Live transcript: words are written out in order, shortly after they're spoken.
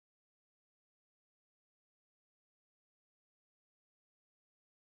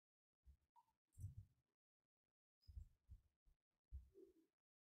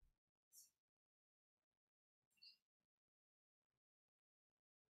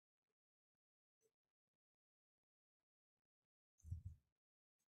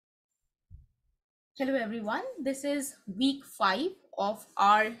Hello everyone, this is week 5 of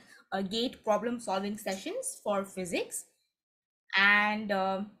our GATE problem solving sessions for physics. And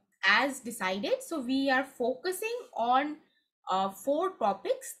as decided, so we are focusing on 4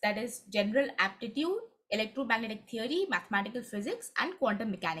 topics, that is general aptitude, electromagnetic theory, mathematical physics, and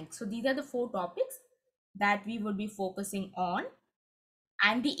quantum mechanics. So these are the 4 topics that we would be focusing on.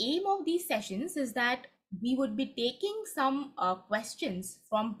 And the aim of these sessions is that we would be taking some questions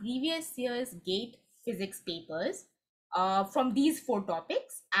from previous year's GATE physics papers from these 4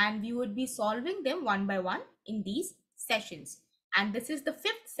 topics, and we would be solving them one by one in these sessions. And this is the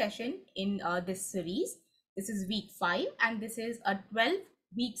 5th session in this series. This is week 5, and this is a 12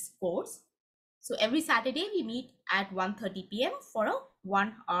 weeks course. So every Saturday we meet at 1:30 p.m. for a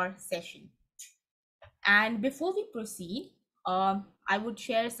 1 hour session. And before we proceed, I would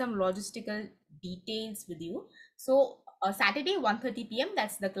share some logistical details with you. So Saturday 1:30 p.m.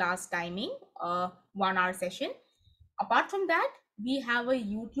 that's the class timing, 1 hour session. Apart from that, we have a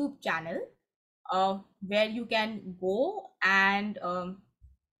YouTube channel where you can go and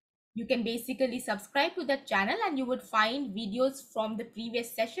you can basically subscribe to that channel, and you would find videos from the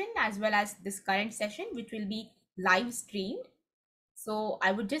previous session as well as this current session, which will be live streamed. So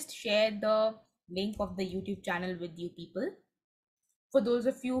I would just share the link of the YouTube channel with you people. For those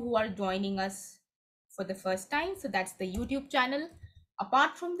of you who are joining us for the first time, so that's the YouTube channel.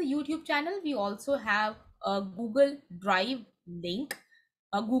 Apart from the YouTube channel, we also have a Google Drive link,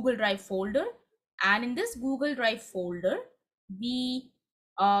 a Google Drive folder. And in this Google Drive folder,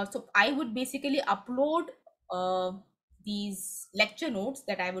 so I would basically upload these lecture notes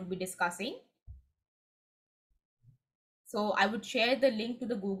that I would be discussing. So I would share the link to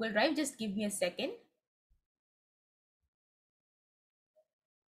the Google Drive. Just give me a second.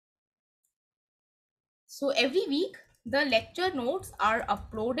 So every week, the lecture notes are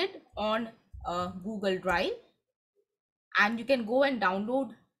uploaded on Google Drive, and you can go and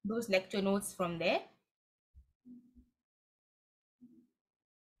download those lecture notes from there.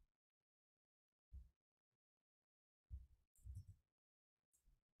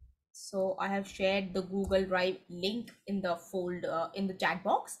 So I have shared the Google Drive link in the folder in the chat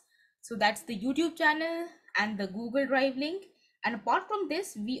box. So that's the YouTube channel and the Google Drive link. And apart from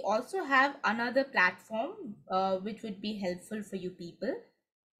this, we also have another platform which would be helpful for you people.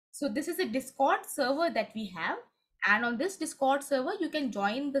 So this is a Discord server that we have, and on this Discord server you can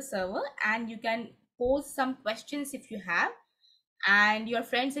join the server and you can pose some questions if you have, and your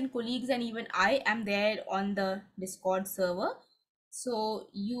friends and colleagues, and even I am there on the Discord server. So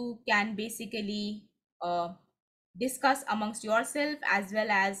you can basically discuss amongst yourself as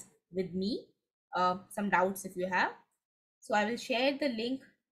well as with me some doubts if you have. So I will share the link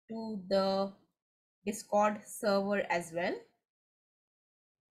to the Discord server as well.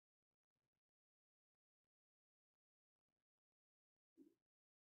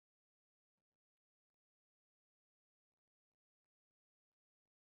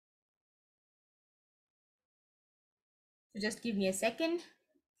 So just give me a second.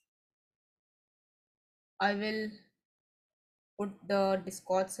 I will put the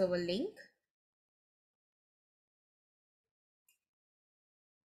Discord server link.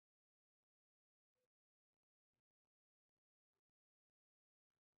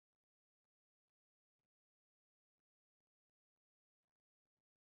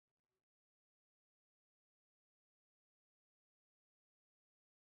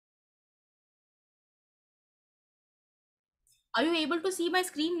 Are you able to see my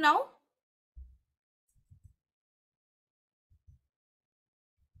screen now?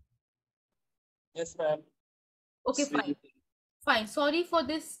 Yes, ma'am. Okay, fine. Fine. Sorry for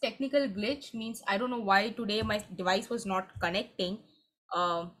this technical glitch. Means I don't know why today my device was not connecting.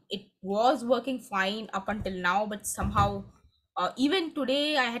 It was working fine up until now, but somehow, even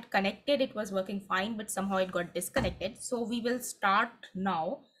today I had connected, it was working fine, but somehow it got disconnected. So we will start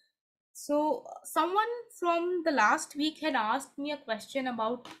now. So someone from the last week had asked me a question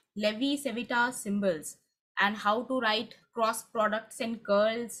about Levi-Civita symbols and how to write cross products and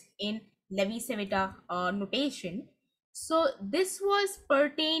curls in Levi-Civita notation. So this was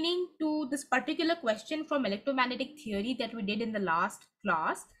pertaining to this particular question from electromagnetic theory that we did in the last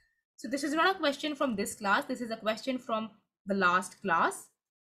class. So this is not a question from this class. This is a question from the last class.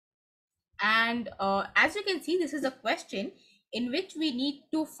 And as you can see, this is a question in which we need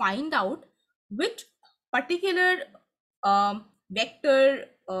to find out which particular vector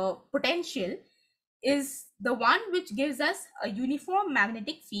potential is the one which gives us a uniform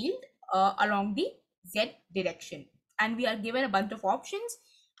magnetic field along the z direction. And we are given a bunch of options.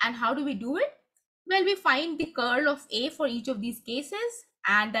 And how do we do it? Well, we find the curl of A for each of these cases,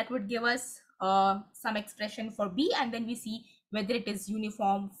 and that would give us some expression for B, and then we see whether it is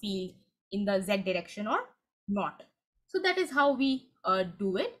uniform field in the Z direction or not. So that is how we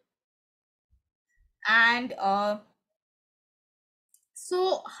do it. And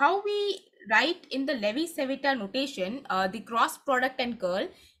so how we write in the Levi-Civita notation, the cross product and curl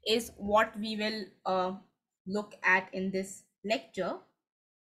is what we will look at in this lecture.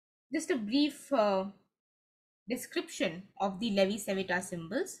 Just a brief description of the Levi-Civita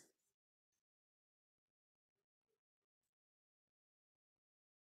symbols.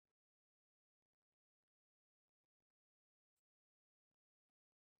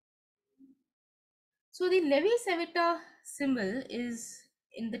 So the Levi-Civita symbol is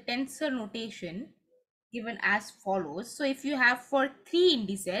in the tensor notation given as follows. So if you have for three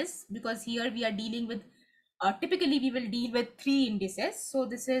indices, because here we are dealing with, typically we will deal with three indices. So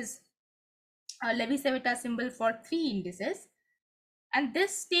this is a Levi-Civita symbol for three indices, and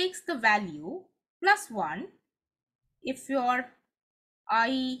this takes the value plus 1 if your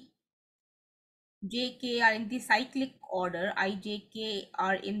I, j, k are in the cyclic order. I, j, k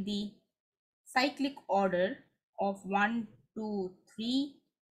are in the cyclic order of 1, 2, 3,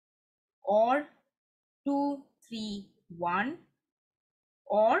 or 2, 3, 1,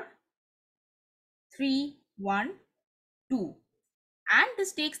 or 3, 1, 2. And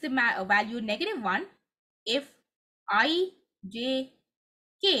this takes the value -1 if I, j,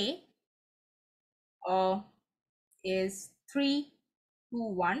 k is 3, 2,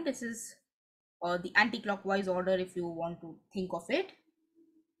 1. This is the anti-clockwise order if you want to think of it,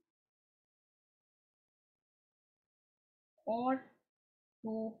 or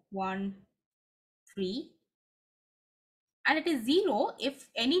 2, 1, 3, and it is 0 if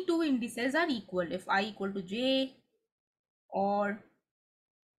any two indices are equal, if I equal to j, or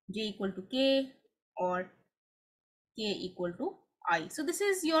j equal to k, or k equal to I. So this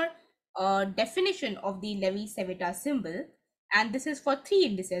is your definition of the Levi-Civita symbol, and this is for three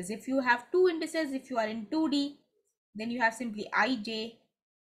indices. If you have two indices, if you are in 2D, then you have simply ij,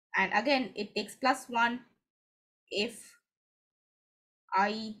 and again it takes plus 1 if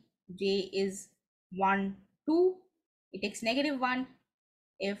I, j is 1, 2. It takes -1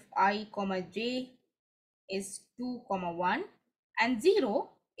 if I comma j is 2 comma 1, and 0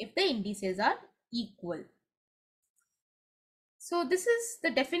 if the indices are equal. So this is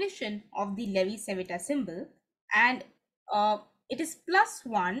the definition of the Levi-Civita symbol, and it is plus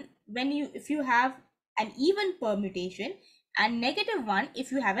 1 when if you have an even permutation, and -1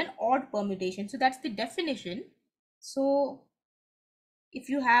 if you have an odd permutation. So that's the definition. So if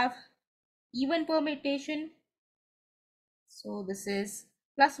you have even permutation, so this is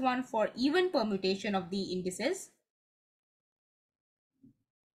plus 1 for even permutation of the indices,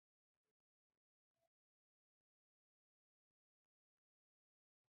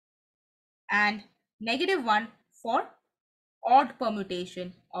 and -1 for odd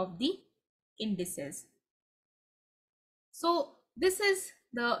permutation of the indices. So this is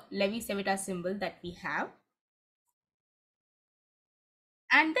the Levi-Civita symbol that we have.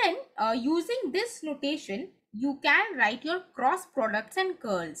 And then using this notation, you can write your cross products and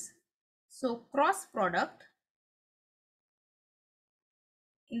curls. So cross product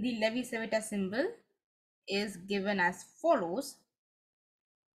in the Levi-Civita symbol is given as follows.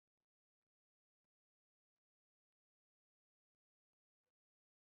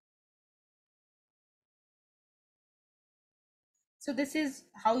 So this is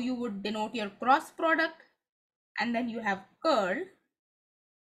how you would denote your cross product, and then you have curl.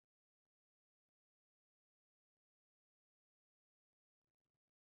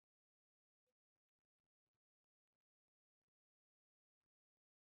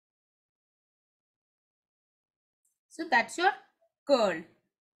 So that's your curl,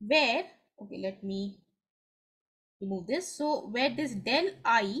 where, okay, let me remove this. So where this del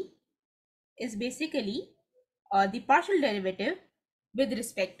I is basically the partial derivative with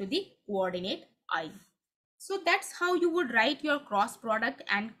respect to the coordinate I. So that's how you would write your cross product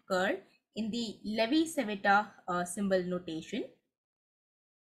and curl in the Levi-Civita symbol notation.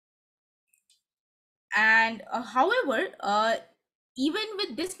 And however, even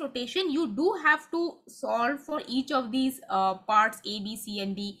with this notation, you do have to solve for each of these parts A, B, C,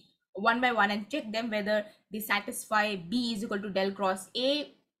 and D one by one, and check them whether they satisfy B is equal to del cross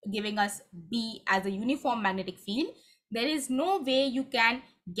A, giving us B as a uniform magnetic field. There is no way you can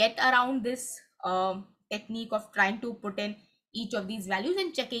get around this technique of trying to put in each of these values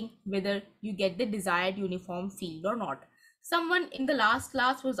and checking whether you get the desired uniform field or not. Someone in the last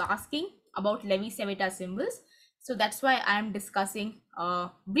class was asking about Levi-Civita symbols. So that's why I am discussing,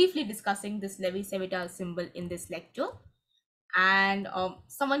 briefly discussing this Levi-Civita symbol in this lecture. and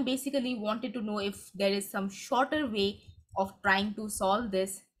someone basically wanted to know if there is some shorter way of trying to solve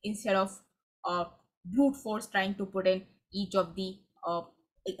this instead of uh, brute force trying to put in uh,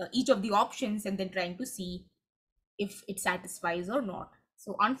 each of the options and then trying to see if it satisfies or not.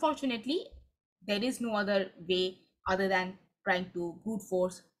 So unfortunately, there is no other way other than trying to brute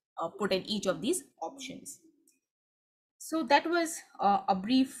force put in each of these options. So that was a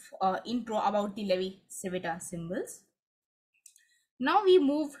brief intro about the Levi-Civita symbols. Now we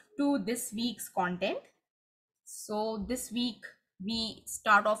move to this week's content. So this week we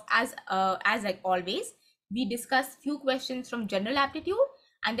start off as like always. We discuss few questions from general aptitude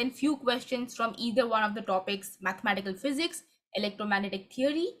and then few questions from either one of the topics: mathematical physics, electromagnetic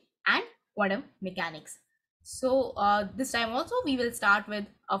theory, and quantum mechanics. So this time also we will start with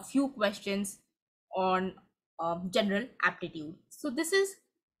a few questions on general aptitude. So this is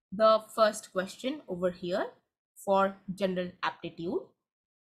the first question over here for general aptitude.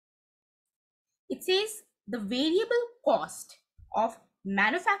 It says the variable cost of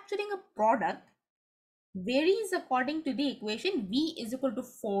manufacturing a product varies according to the equation V is equal to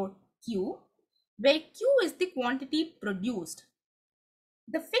 4Q, where Q is the quantity produced.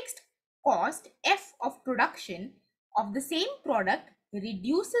 The fixed cost F of production of the same product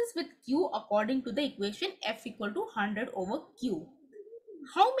reduces with Q according to the equation F equal to 100 over Q.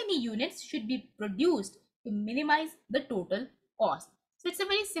 How many units should be produced to minimize the total cost? So it's a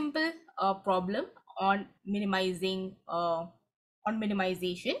very simple problem on minimization.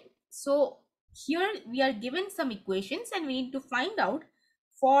 So here we are given some equations and we need to find out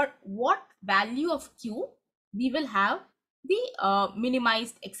for what value of Q we will have the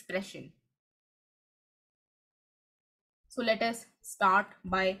minimized expression. So let us start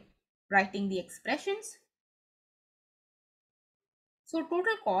by writing the expressions. So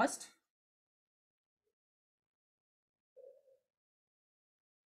total cost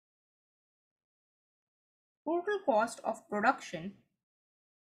of production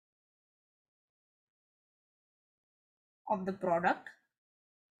of the product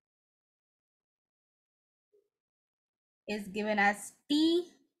is given as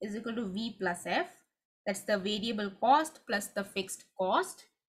T is equal to V plus F. That's the variable cost plus the fixed cost.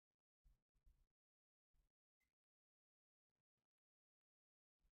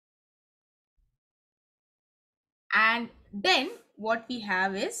 And then what we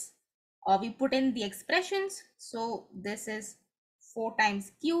have is we put in the expressions. So this is 4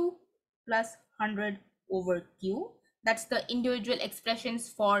 times Q plus 100 over Q. That's the individual expressions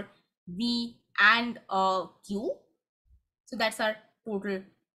for V and Q. So that's our total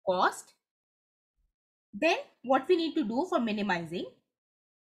cost. Then what we need to do for minimizing,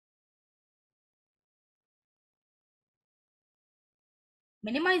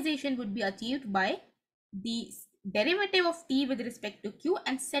 minimization would be achieved by the derivative of t with respect to q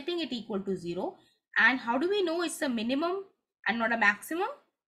and setting it equal to 0. And how do we know it's a minimum and not a maximum?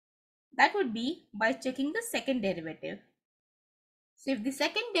 That would be by checking the second derivative. So if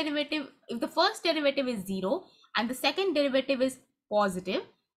the first derivative is 0 and the second derivative is positive,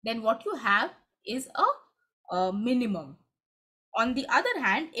 then what you have is a minimum. On the other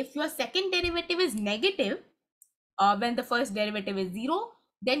hand, if your second derivative is negative, when the first derivative is 0,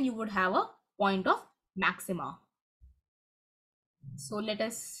 then you would have a point of maxima. So let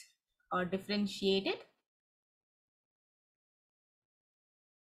us differentiate it.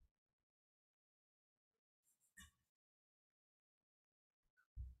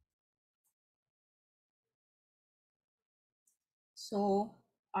 So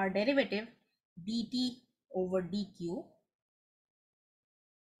our derivative dt over dq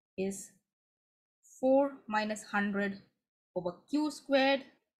is 4 minus 100 over q squared,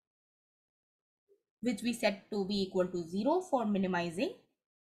 which we set to be equal to 0 for minimizing.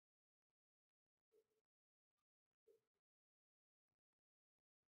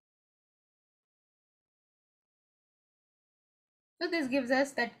 So this gives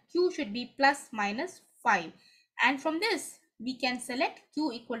us that q should be plus minus 5. And from this, we can select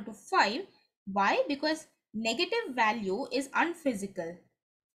q equal to 5. Why? Because negative value is unphysical.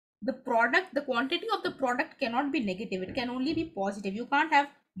 The quantity of the product cannot be negative. It can only be positive. You can't have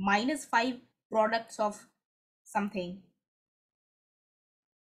minus 5 products of something.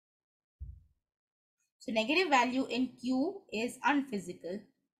 So negative value in q is unphysical.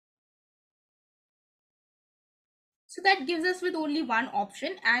 So that gives us with only one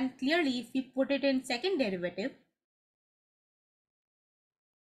option, and clearly if we put it in second derivative,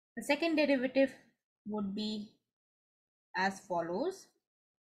 the second derivative would be as follows.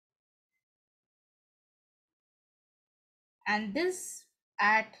 And this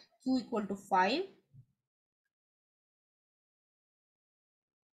at q equal to 5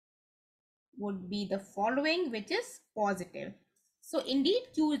 would be the following, which is positive. So indeed,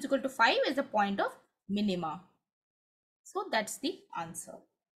 q is equal to 5 is the point of minima. So that's the answer.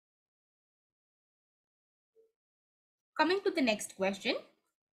 Coming to the next question.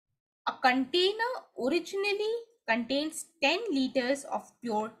 A container originally contains 10 liters of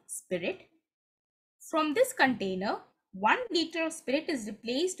pure spirit. From this container, 1 liter of spirit is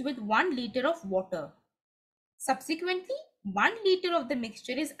replaced with 1 liter of water. Subsequently, 1 liter of the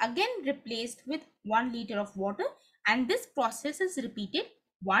mixture is again replaced with 1 liter of water, and this process is repeated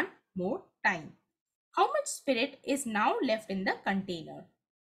one more time. How much spirit is now left in the container?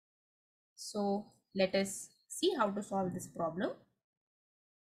 So let us see how to solve this problem.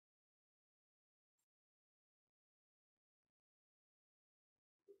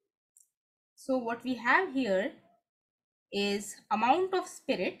 So what we have here is amount of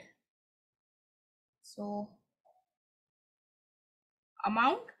spirit. So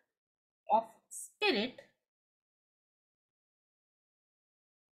amount of spirit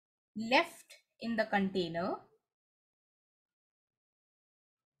left in the container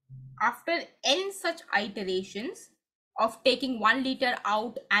after n such iterations of taking 1 liter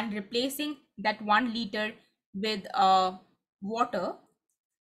out and replacing that 1 liter with water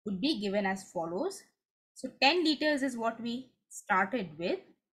would be given as follows. So 10 liters is what we started with,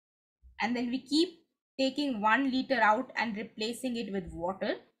 and then we keep taking 1 liter out and replacing it with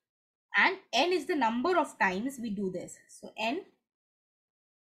water, and n is the number of times we do this. So n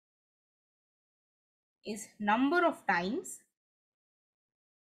is number of times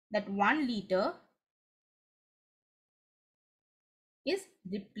that 1 liter is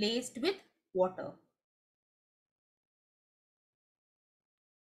replaced with water.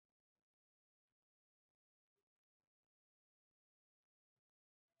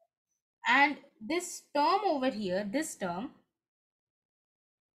 And this term over here, this term,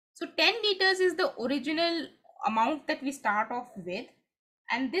 so 10 liters is the original amount that we start off with,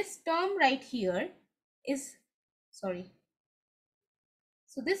 and this term right here is, sorry,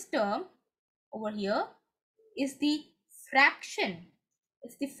 so this term over here is the fraction,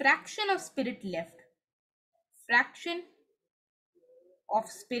 it's the fraction of spirit left, fraction of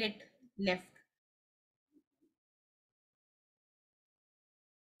spirit left.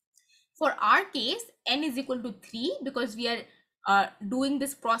 For our case, n is equal to 3 because we are doing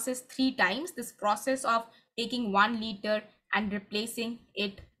this process 3 times, this process of taking 1 liter and replacing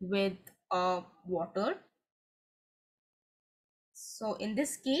it with water. So in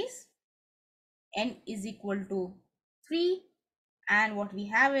this case, n is equal to 3, and what we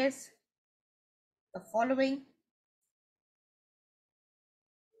have is the following,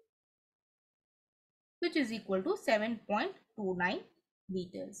 which is equal to 7.29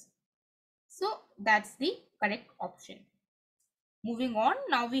 liters. So that's the correct option. Moving on,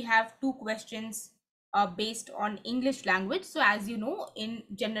 now we have two questions based on English language. So as you know, in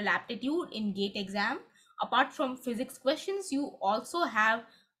general aptitude, in GATE exam, apart from physics questions, you also have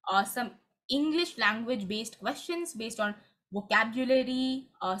some English language based questions based on vocabulary,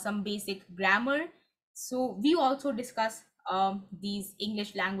 some basic grammar. So we also discuss these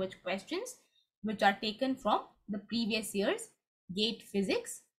English language questions, which are taken from the previous year's GATE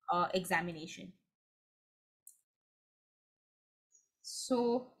physics examination.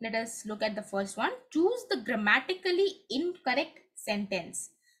 So let us look at the first one. Choose the grammatically incorrect sentence.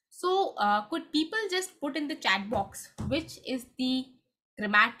 So could people just put in the chat box which is the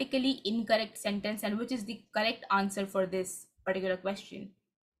grammatically incorrect sentence and which is the correct answer for this particular question?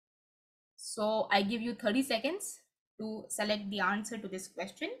 So I give you 30 seconds to select the answer to this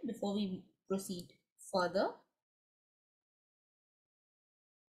question before we proceed further.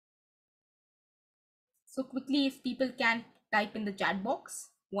 So quickly, if people can type in the chat box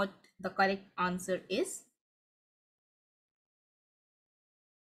what the correct answer is.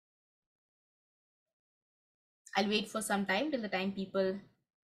 I'll wait for some time till the time people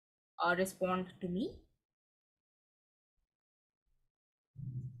respond to me.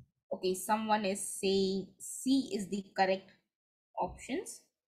 Okay, someone is saying C is the correct options.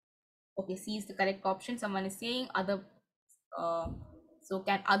 Okay, C is the correct option. Someone is saying other. So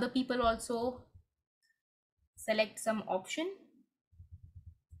can other people also select some option?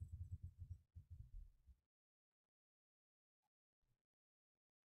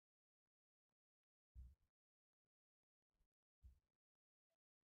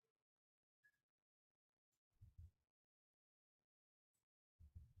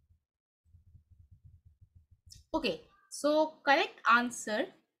 Okay, so correct answer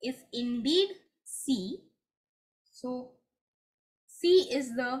is indeed C. So C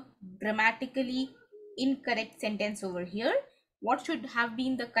is the grammatically incorrect sentence over here. What should have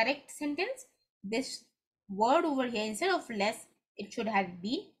been the correct sentence? this word over here, instead of less, it should have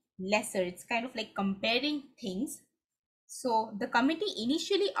been lesser. It's kind of like comparing things. So the committee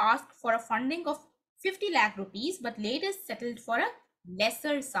initially asked for a funding of 50 lakh rupees, but later settled for a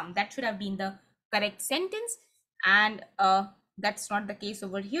lesser sum. That should have been the correct sentence, and that's not the case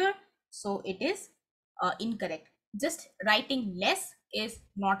over here. So it is incorrect. Just writing less is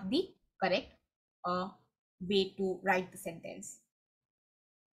not the correct uh, way to write the sentence.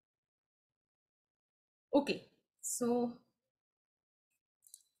 Okay, so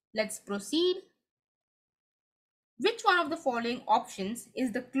let's proceed. Which one of the following options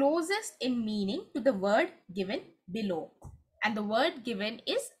is the closest in meaning to the word given below? And the word given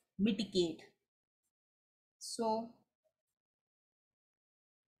is mitigate. So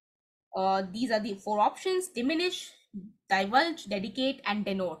these are the four options: diminish, divulge, dedicate, and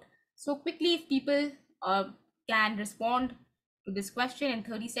denote. So quickly, if people uh, can respond to this question in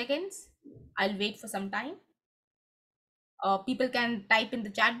 30 seconds, I'll wait for some time. People can type in the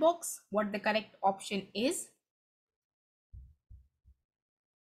chat box what the correct option is.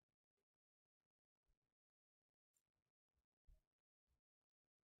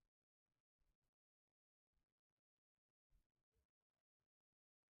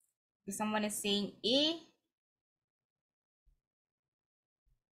 If someone is saying A,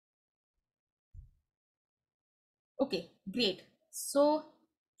 okay, great. So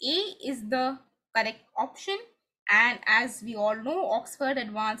A is the correct option. And as we all know, Oxford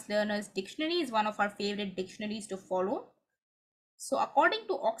Advanced Learners Dictionary is one of our favorite dictionaries to follow. So according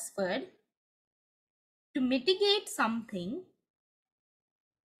to Oxford, to mitigate something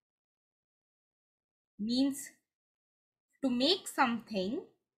means to make something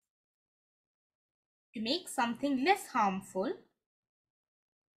less harmful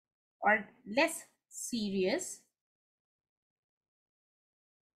or less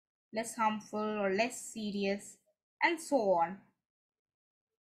harmful or less serious, and so on.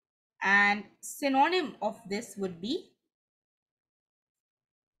 And synonym of this would be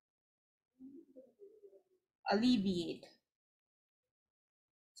alleviate.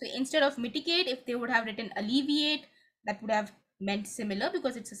 So instead of mitigate, if they would have written alleviate, that would have meant similar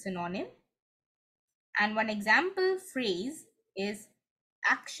because it's a synonym. And one example phrase is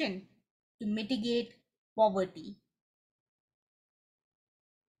action to mitigate poverty.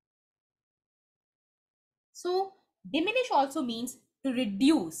 So diminish also means to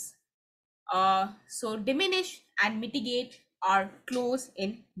reduce. So diminish and mitigate are close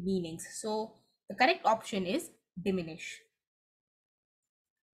in meanings. So the correct option is diminish.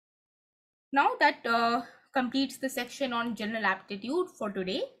 Now that completes the section on general aptitude for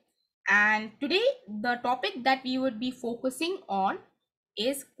today. And today, the topic that we would be focusing on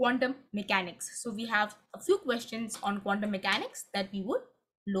is quantum mechanics. So we have a few questions on quantum mechanics that we would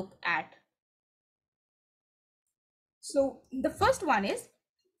look at. So the first one is,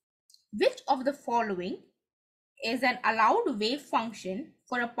 which of the following is an allowed wave function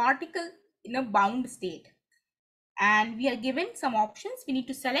for a particle in a bound state? And we are given some options. We need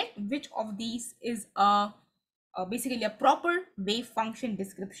to select which of these is basically a proper wave function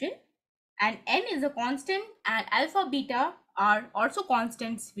description. And n is a constant, and alpha beta are also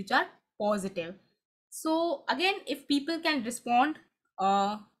constants which are positive. So again, if people can respond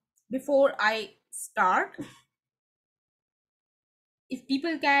before I start, if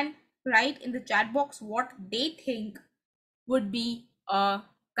people can write in the chat box what they think would be a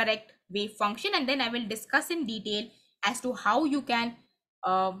correct wave function, and then I will discuss in detail as to how you can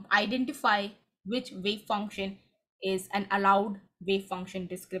identify which wave function is an allowed wave function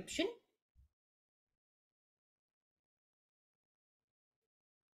description.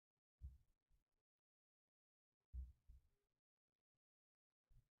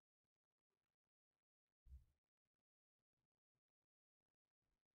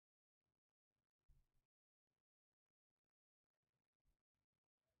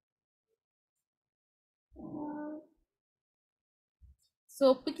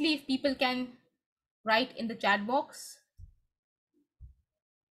 So quickly, if people can write in the chat box.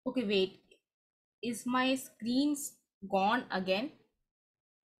 Okay, wait, is my screen gone again?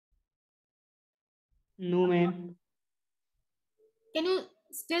 No, ma'am. Can you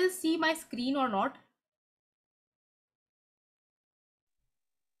still see my screen or not?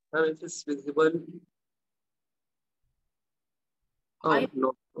 It is visible. I Oh,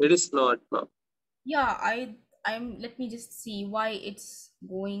 no, it is not. No. Yeah, I'm let me just see why it's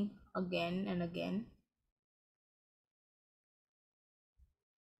going again and again.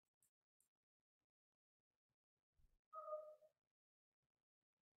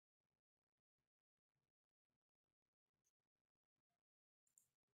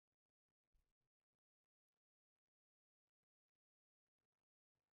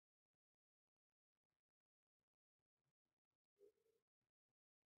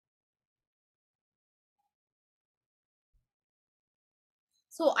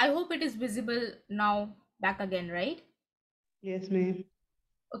 So I hope it is visible now back again, right? Yes, ma'am.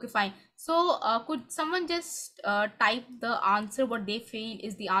 Okay, fine. So could someone just type the answer what they feel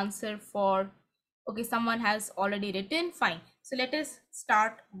is the answer for, okay, someone has already written, fine. So let us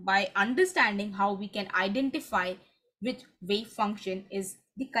start by understanding how we can identify which wave function is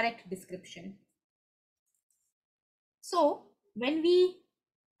the correct description. So when we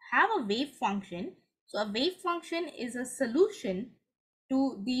have a wave function, so a wave function is a solution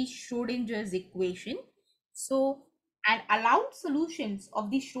to the Schrodinger's equation. So and allowed solutions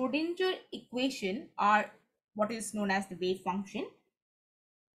of the Schrodinger equation are what is known as the wave function.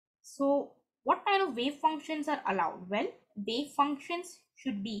 So what kind of wave functions are allowed? Well, wave functions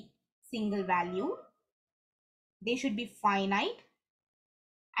should be single value, they should be finite,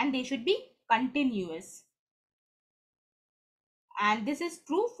 and they should be continuous. And this is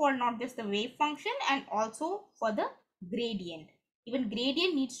true for not just the wave function and also for the gradient. Even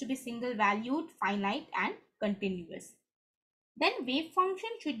gradient needs to be single valued, finite, and continuous. Then wave function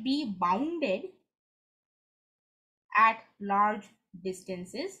should be bounded at large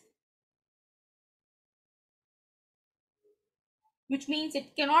distances, which means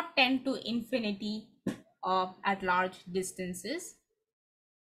it cannot tend to infinity at large distances.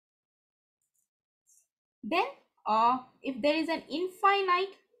 Then if there is an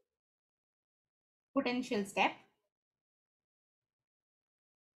infinite potential step,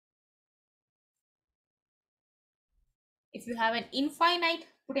 if you have an infinite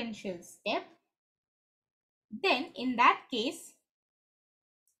potential step, then in that case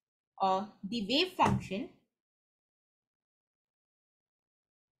the wave function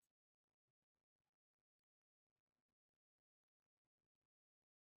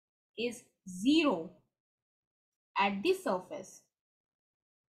is zero at the surface.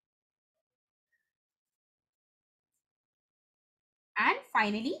 And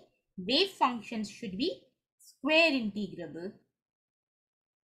finally, wave functions should be square integrable.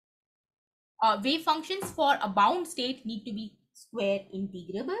 Wave functions for a bound state need to be square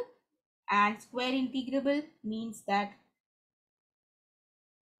integrable, and square integrable means that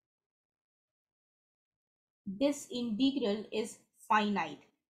this integral is finite.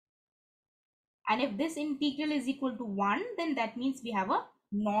 And if this integral is equal to 1, then that means we have a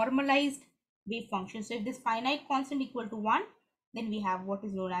normalized wave function. So if this finite constant equal to 1, then we have what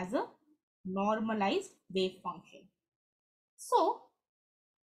is known as a normalized wave function. So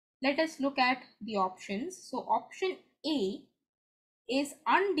let us look at the options. So option A is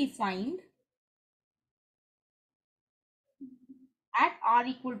undefined at r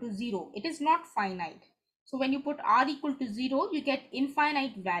equal to 0. It is not finite. So when you put r equal to 0, you get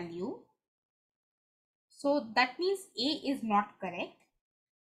infinite value. So that means A is not correct.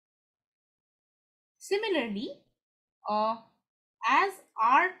 Similarly, as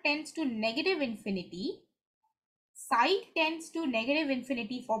r tends to negative infinity, side tends to negative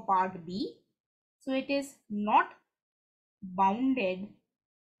infinity for part B. So it is not bounded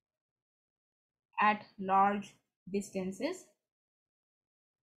at large distances.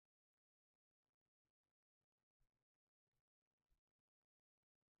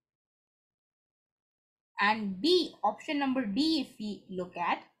 And D, option number D, if we look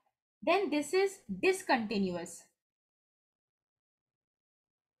at, then this is discontinuous.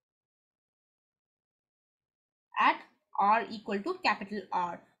 At r equal to capital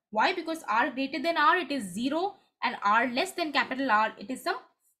R. Why? Because r greater than r, it is 0, and r less than capital R, it is some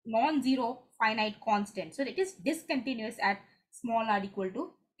non-zero finite constant. So it is discontinuous at small r equal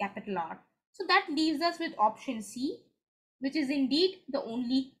to capital R. So that leaves us with option C, which is indeed the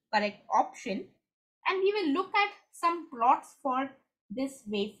only correct option. And we will look at some plots for this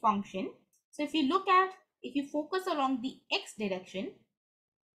wave function. So if you focus along the x direction,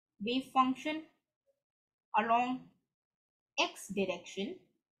 wave function along x direction,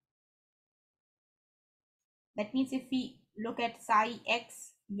 that means if we look at psi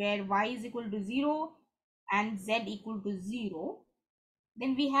x where y is equal to 0 and z equal to 0,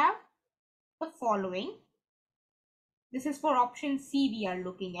 then we have the following. This is for option C we are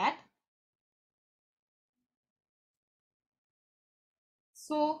looking at.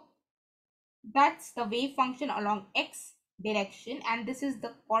 So that's the wave function along x direction, and this is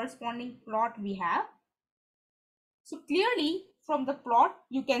the corresponding plot we have. So clearly from the plot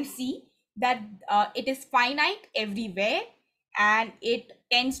you can see that it is finite everywhere, and it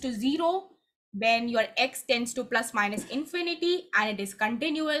tends to 0 when your x tends to plus minus infinity, and it is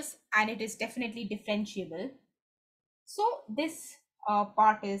continuous, and it is definitely differentiable. So this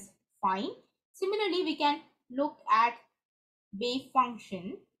part is fine. Similarly, we can look at wave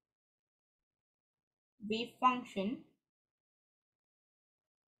function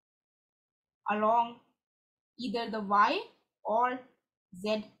along either the y or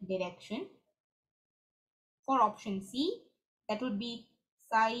z direction. For option C, that would be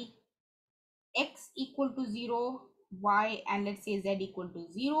psi x equal to 0, y and let's say z equal to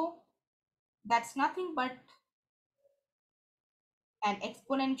 0. That's nothing but an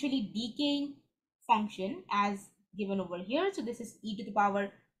exponentially decaying function as given over here. So this is e to the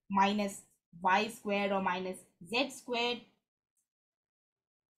power minus y squared or minus z squared.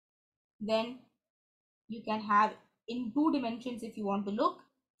 Then you can have in two dimensions if you want to look,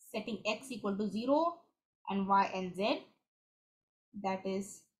 setting x equal to 0 and y and z. That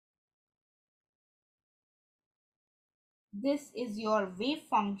is, this is your wave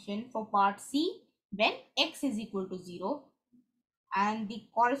function for part C when x is equal to 0, and the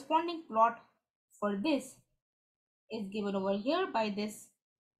corresponding plot for this is given over here by this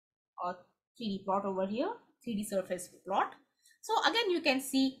 3D plot over here, 3D surface plot. So again, you can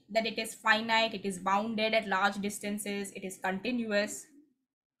see that it is finite, it is bounded at large distances, it is continuous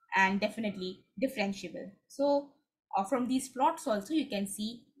and definitely differentiable. So from these plots also you can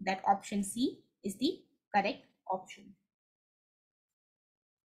see that option C is the correct option.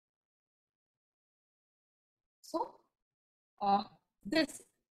 So this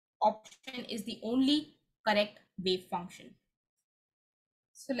option is the only correct wave function.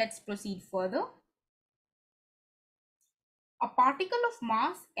 So let's proceed further. A particle of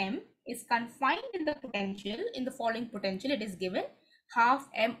mass m is confined in the potential. In the following potential, it is given half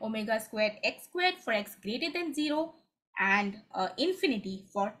m omega squared x squared for x greater than 0 and infinity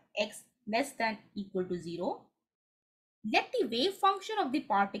for x less than equal to 0. Let the wave function of the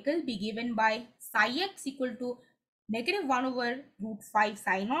particle be given by psi x equal to negative 1 over root 5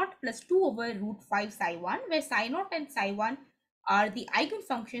 psi naught plus 2 over root 5 psi 1, where psi naught and psi 1 are the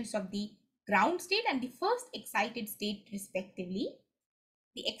eigenfunctions of the ground state and the first excited state respectively.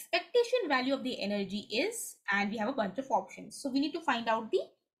 The expectation value of the energy is, and we have a bunch of options. So we need to find out the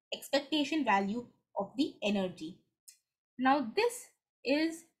expectation value of the energy. Now this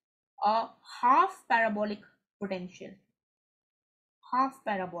is a half parabolic potential. Half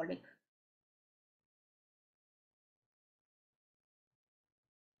parabolic.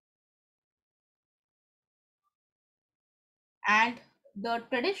 And the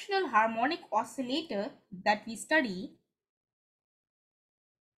traditional harmonic oscillator that we study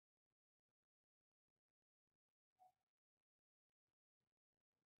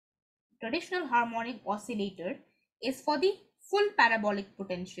is for the full parabolic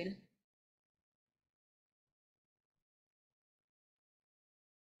potential.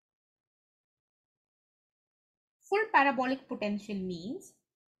 Full parabolic potential means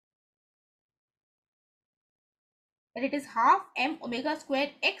that it is half m omega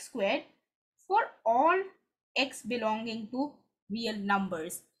squared x squared for all x belonging to real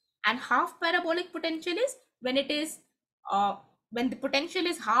numbers, and half parabolic potential is when it is when the potential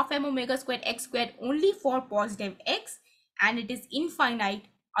is half m omega squared x squared only for positive x and it is infinite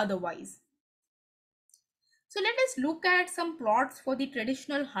otherwise. So let us look at some plots for the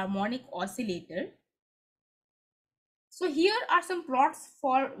traditional harmonic oscillator. So here are some plots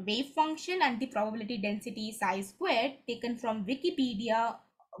for wave function and the probability density psi squared taken from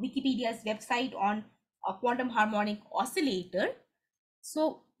Wikipedia's website on a quantum harmonic oscillator.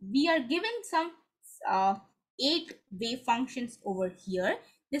 So we are given some 8 wave functions over here.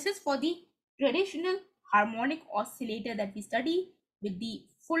 This is for the traditional harmonic oscillator that we study with the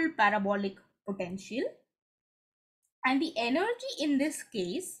full parabolic potential. And the energy in this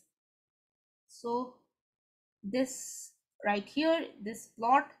case, so this right here, this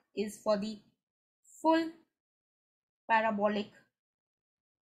plot is for the full parabolic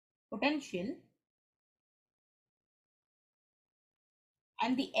potential,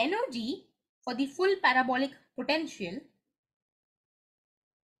 and the energy for the full parabolic potential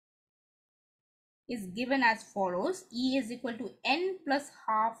is given as follows. E is equal to n plus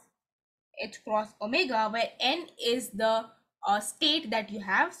half h cross omega, where n is the state that you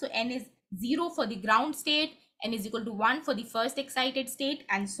have. So n is 0 for the ground state, n is equal to 1 for the first excited state,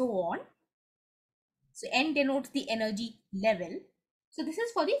 and so on. So n denotes the energy level. So this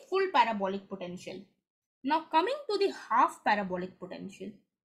is for the full parabolic potential. Now coming to the half parabolic potential.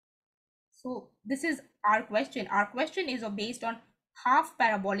 So this is our question. Our question is based on half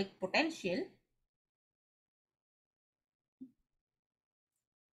parabolic potential.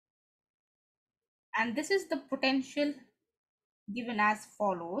 And this is the potential given as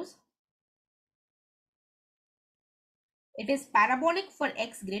follows. It is parabolic for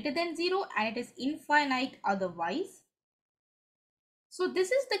x greater than 0 and it is infinite otherwise. So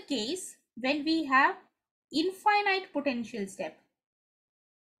this is the case when we have infinite potential step.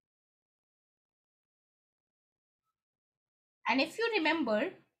 And if you remember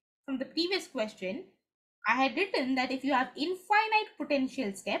from the previous question, I had written that if you have infinite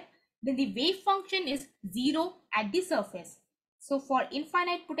potential step, then the wave function is 0 at the surface. So for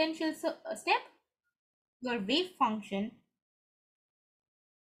infinite potential step, your wave function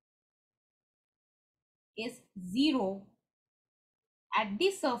is 0 at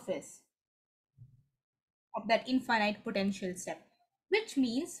the surface of that infinite potential step, which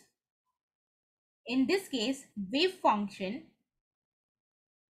means in this case, wave function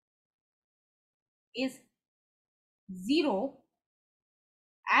is 0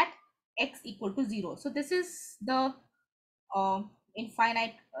 at x equal to 0. So this is the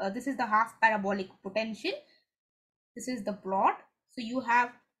infinite, this is the half parabolic potential. This is the plot. So you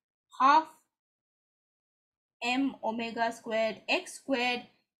have half m omega squared x squared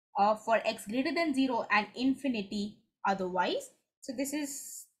for x greater than 0 and infinity otherwise. So this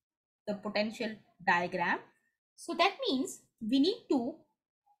is the potential diagram. So that means we need to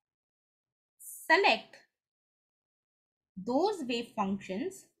select those wave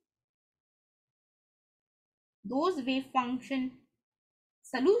functions, those wave function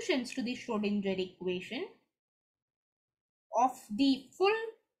solutions to the Schrodinger equation of the full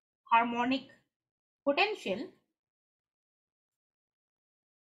harmonic potential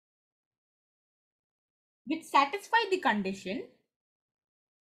which satisfy the condition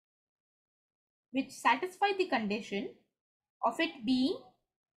of it being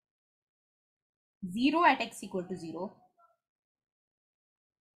 0 at x equal to 0.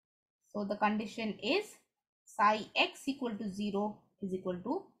 So the condition is psi x equal to 0 is equal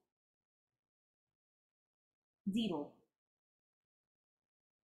to 0.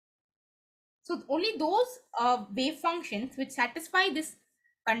 So only those wave functions which satisfy this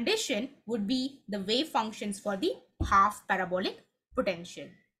condition would be the wave functions for the half parabolic potential.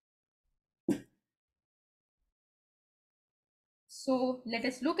 So let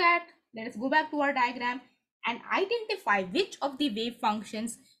us go back to our diagram and identify which of the wave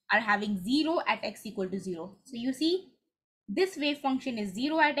functions are having 0 at x equal to 0. So you see this wave function is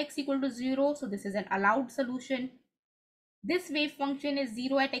 0 at x equal to 0. So this is an allowed solution. This wave function is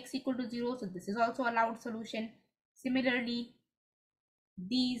 0 at x equal to 0. So this is also allowed solution. Similarly,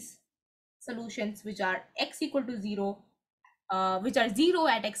 these solutions which are x equal to 0, which are 0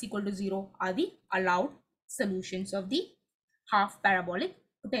 at x equal to 0 are the allowed solutions of the half parabolic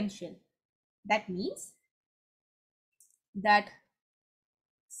potential. That means that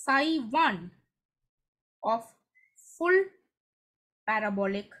psi 1 of full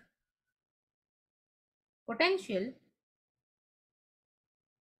parabolic potential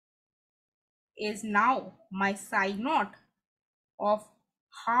is now my psi naught of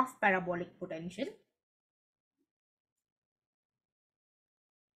half parabolic potential,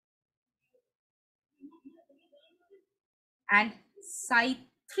 and psi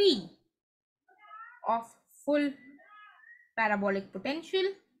 3 of full parabolic potential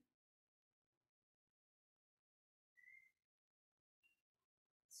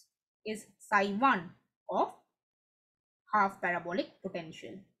is psi 1 of half parabolic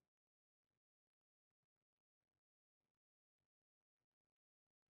potential.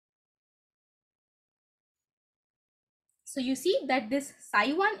 So you see that this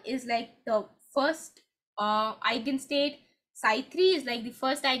psi 1 is like the first eigenstate, psi 3 is like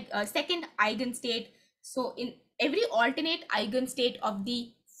the second eigenstate. So in every alternate eigenstate of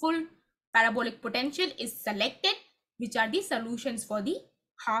the full parabolic potential is selected, which are the solutions for the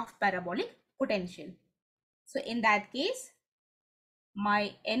half parabolic potential. So in that case,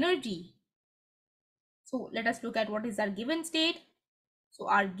 my energy, so let us look at what is our given state. So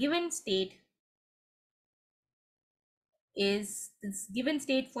our given state is this given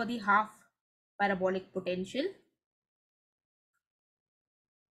state for the half parabolic potential.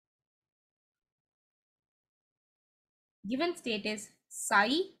 Given state is psi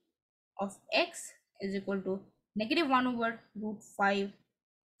of x is equal to negative 1 over root 5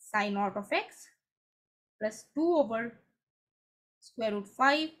 psi naught of x plus 2 over square root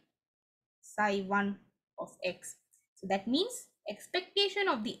 5 psi 1 of x. So that means expectation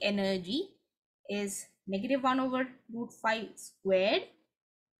of the energy is negative 1 over root 5 squared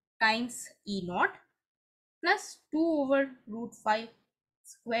times E naught plus 2 over root 5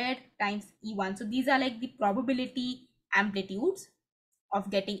 squared times E1. So these are like the probability amplitudes of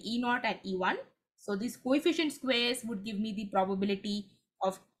getting E naught and E1. So these coefficient squares would give me the probability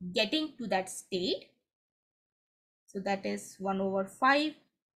of getting to that state. So that is 1 over 5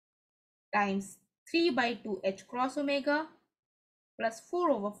 times 3 by 2 h cross omega plus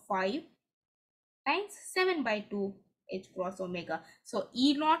 4 over 5 times 7 by 2 h cross omega. So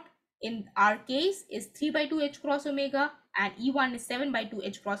E naught in our case is 3 by 2 h cross omega and E1 is 7 by 2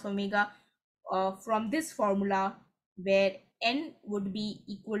 h cross omega from this formula, where n would be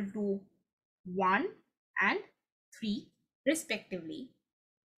equal to 1 and 3 respectively.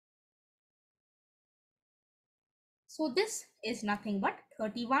 So this is nothing but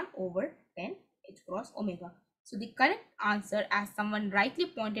 31 over 10 h cross omega. So the correct answer, as someone rightly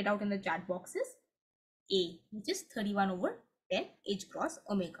pointed out in the chat box, is A, which is 31 over 10 h cross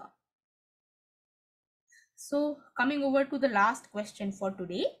omega. So coming over to the last question for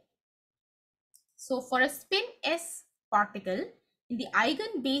today. So for a spin s particle in the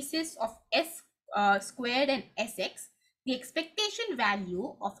eigenbasis of s squared and sx, the expectation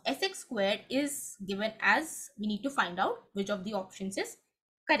value of sx squared is given as, we need to find out which of the options is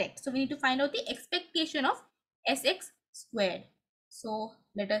correct. So we need to find out the expectation of sx squared. So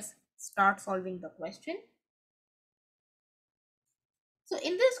let us start solving the question. So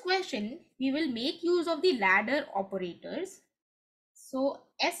in this question, we will make use of the ladder operators. So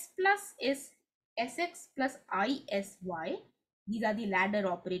s plus is sx plus isy. These are the ladder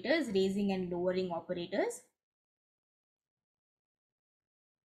operators, raising and lowering operators.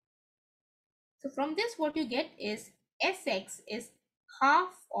 So from this, what you get is sx is half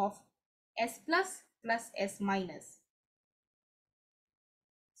of s plus plus s minus.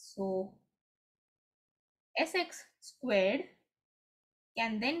 So sx squared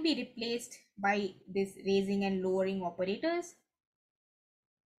can then be replaced by this raising and lowering operators.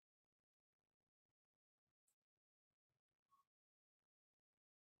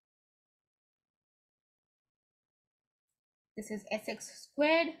 This is sx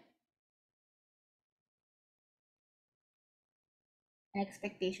squared, an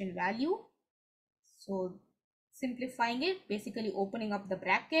expectation value. So simplifying it, basically opening up the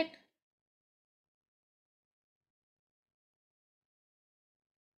bracket,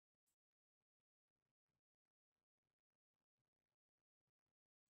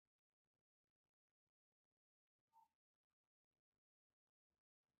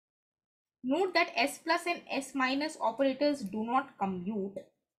 note that s plus and s minus operators do not commute.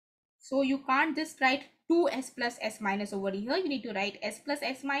 So you can't just write 2s plus s minus over here. You need to write s plus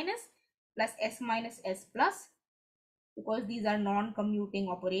s minus s plus, because these are non-commuting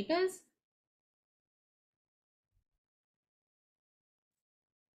operators.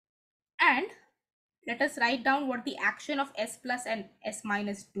 And let us write down what the action of s plus and s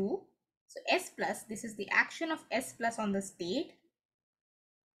minus do. So s plus, this is the action of s plus on the state.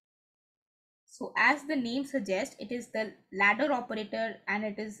 So as the name suggests, it is the ladder operator and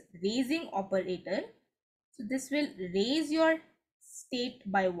it is raising operator. So this will raise your state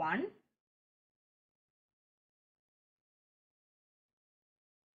by 1.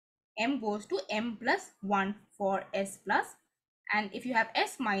 M goes to m plus 1 for s plus. And if you have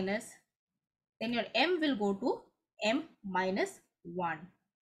s minus, then your m will go to m minus 1.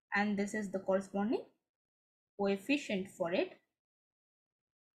 And this is the corresponding coefficient for it.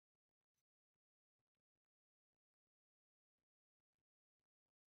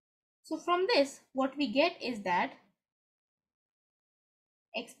 So from this, what we get is that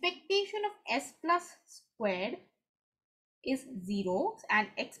expectation of s plus squared is 0 and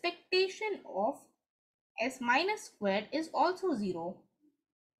expectation of s minus squared is also 0.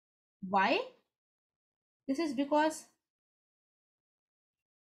 Why? This is because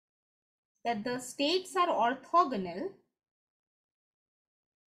that the states are orthogonal.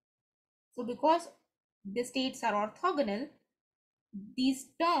 So because the states are orthogonal, these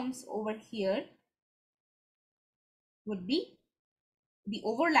terms over here would be, the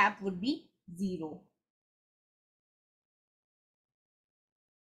overlap would be 0.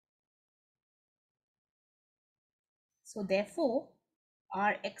 So therefore,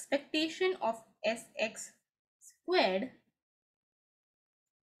 our expectation of sx squared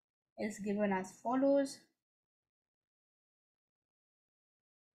is given as follows.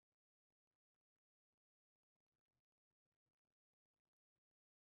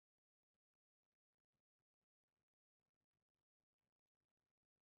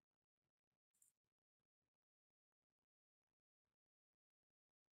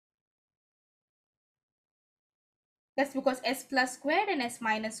 That's because s plus squared and s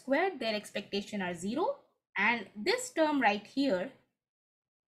minus squared, their expectation are 0. And this term right here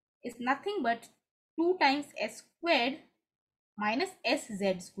is nothing but 2 times s squared minus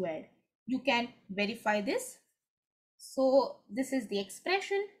sz squared. You can verify this. So this is the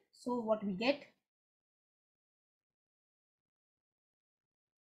expression. So what we get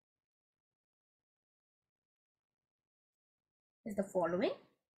is the following.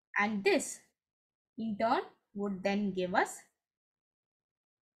 And this in turn would then give us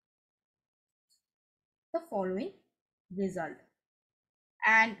the following result.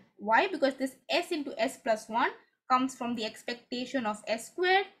 And why? Because this s into s plus 1 comes from the expectation of s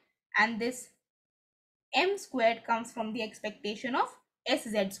squared, and this m squared comes from the expectation of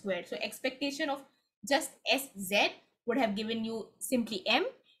sz squared. So expectation of just sz would have given you simply m,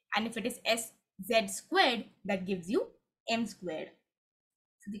 and if it is sz squared, that gives you m squared.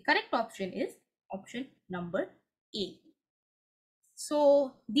 So the correct option is option number A.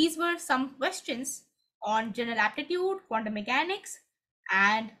 So these were some questions on general aptitude, quantum mechanics,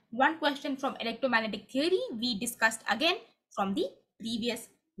 and one question from electromagnetic theory we discussed again from the previous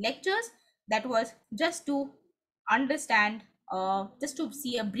lectures. That was just to understand, just to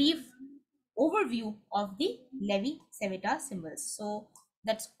see a brief overview of the Levi-Civita symbols. So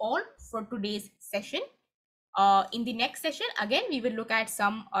that's all for today's session. In the next session, again, we will look at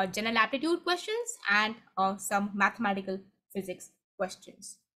some general aptitude questions and some mathematical physics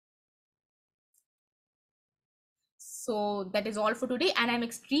questions. So that is all for today, and I'm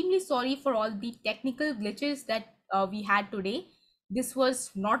extremely sorry for all the technical glitches that we had today. This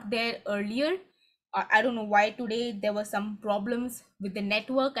was not there earlier. I don't know why today there were some problems with the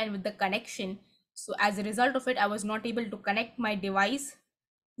network and with the connection. So as a result of it, I was not able to connect my device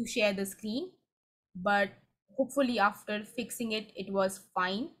to share the screen, but hopefully after fixing it, it was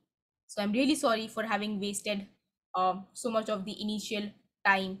fine. So I'm really sorry for having wasted so much of the initial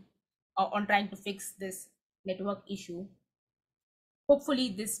time on trying to fix this network issue.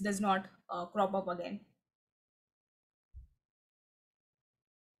 Hopefully this does not crop up again.